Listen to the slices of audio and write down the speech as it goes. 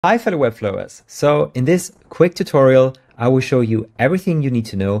Hi fellow Webflowers! So in this quick tutorial, I will show you everything you need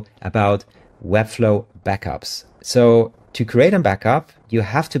to know about Webflow backups. So to create a backup, you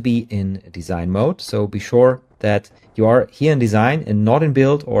have to be in design mode. So be sure that you are here in design and not in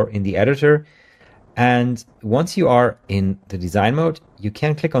build or in the editor. And once you are in the design mode, you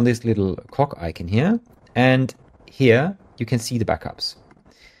can click on this little cog icon here. And here you can see the backups.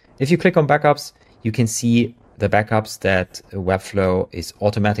 If you click on backups, you can see the backups that Webflow is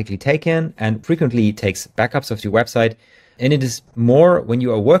automatically taken and frequently takes backups of your website. And it is more when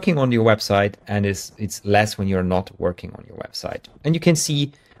you are working on your website, and it's less when you're not working on your website. And you can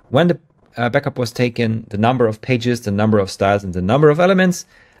see when the backup was taken, the number of pages, the number of styles, and the number of elements,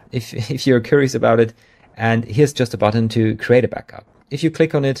 if you're curious about it. And here's just a button to create a backup. If you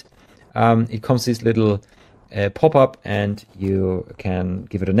click on it, it comes this little pop-up, and you can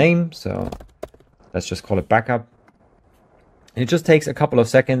give it a name. So let's just call it backup. And it just takes a couple of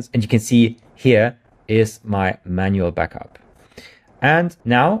seconds, and you can see here is my manual backup. And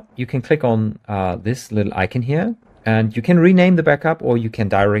now you can click on this little icon here, and you can rename the backup, or you can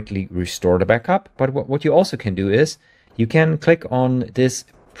directly restore the backup. But what you also can do is you can click on this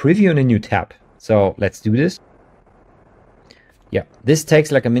preview in a new tab. So let's do this. Yeah, this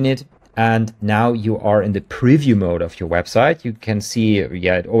takes like a minute. And now you are in the preview mode of your website. You can see,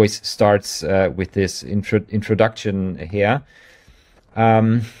 yeah, it always starts with this introduction here.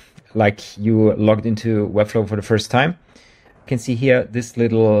 Like you logged into Webflow for the first time. You can see here this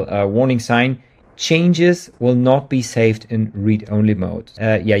little warning sign. Changes will not be saved in read-only mode.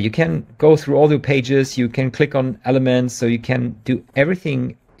 Yeah, you can go through all the pages. You can click on elements. So you can do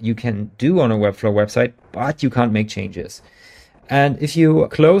everything you can do on a Webflow website, but you can't make changes. And if you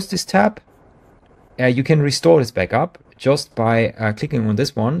close this tab, you can restore this backup just by clicking on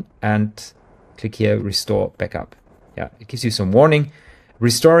this one and click here, restore backup. Yeah, it gives you some warning.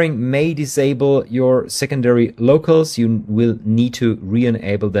 Restoring may disable your secondary locals. You will need to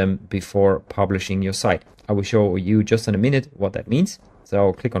re-enable them before publishing your site. I will show you just in a minute what that means.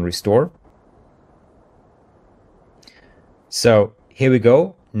 So click on restore. So here we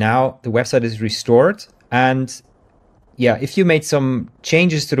go. Now the website is restored, and yeah, if you made some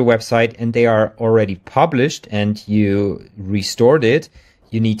changes to the website and they are already published and you restored it,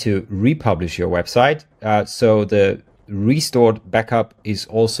 you need to republish your website. So the restored backup is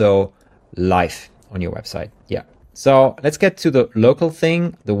also live on your website. Yeah. So let's get to the local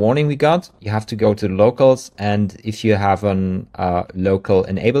thing. The warning we got, you have to go to the locals. And if you have an local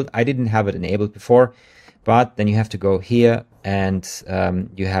enabled, I didn't have it enabled before, but then you have to go here and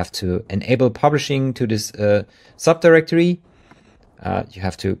you have to enable publishing to this subdirectory. You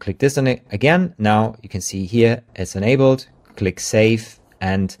have to click this on it again. Now you can see here it's enabled. Click save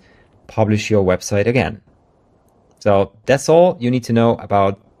and publish your website again. So that's all you need to know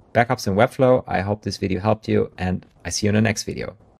about backups in Webflow. I hope this video helped you, and I see you in the next video.